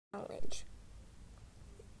challenge.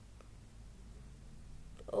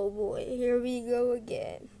 Oh boy, here we go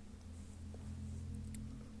again.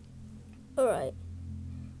 Alright,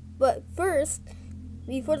 but first,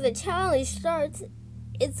 before the challenge starts,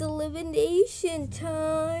 it's elimination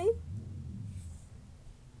time.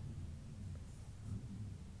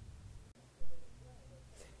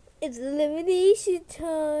 It's elimination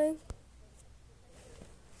time.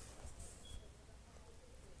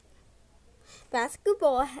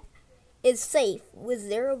 Basketball is safe with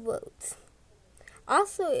 0 votes.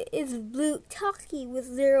 Also, it's blue talkie with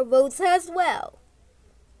 0 votes as well.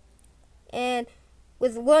 And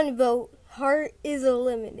with 1 vote, heart is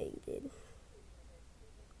eliminated.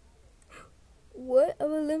 What?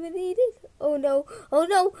 I'm eliminated? Oh no. Oh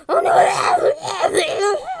no. Oh no.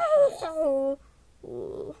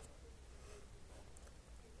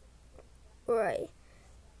 Right.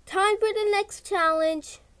 Time for the next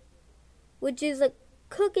challenge, which is a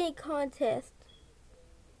cooking contest.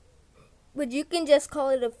 But you can just call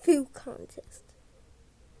it a food contest.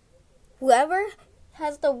 Whoever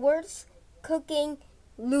has the worst cooking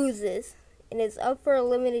loses and is up for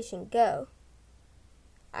elimination. Go.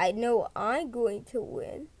 I know I'm going to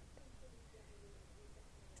win.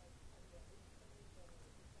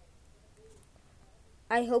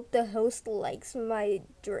 I hope the host likes my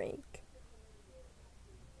drink.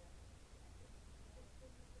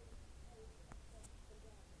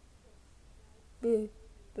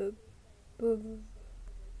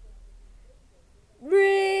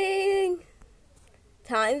 Ring!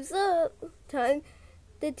 Time's up. Time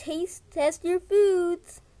to test your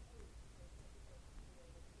foods.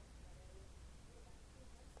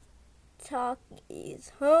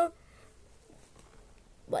 Takis, huh?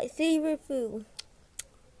 My favorite food.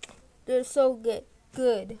 They're so good.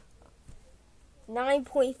 Good.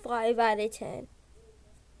 9.5 out of 10.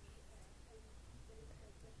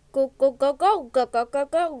 Go, go, go, go, go, go, go,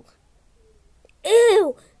 go.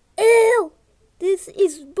 Ew! Ew! This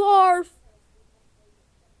is barf.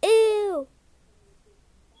 Ew!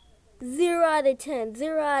 0 out of 10.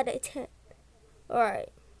 0 out of 10. Alright.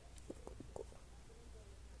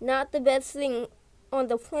 Not the best thing on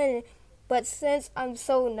the planet, but since I'm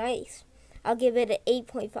so nice, I'll give it an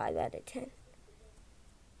 8.5 out of 10.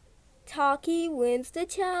 Taki wins the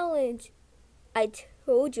challenge. I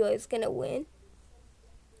told you I was gonna win.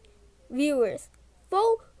 Viewers,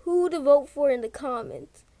 vote who to vote for in the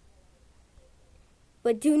comments.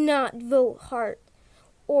 But do not vote heart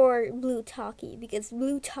or blue Taki, because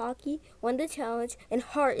blue Taki won the challenge and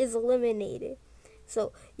heart is eliminated.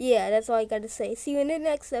 So yeah, that's all I gotta say. See you in the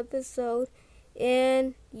next episode.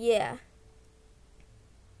 And yeah.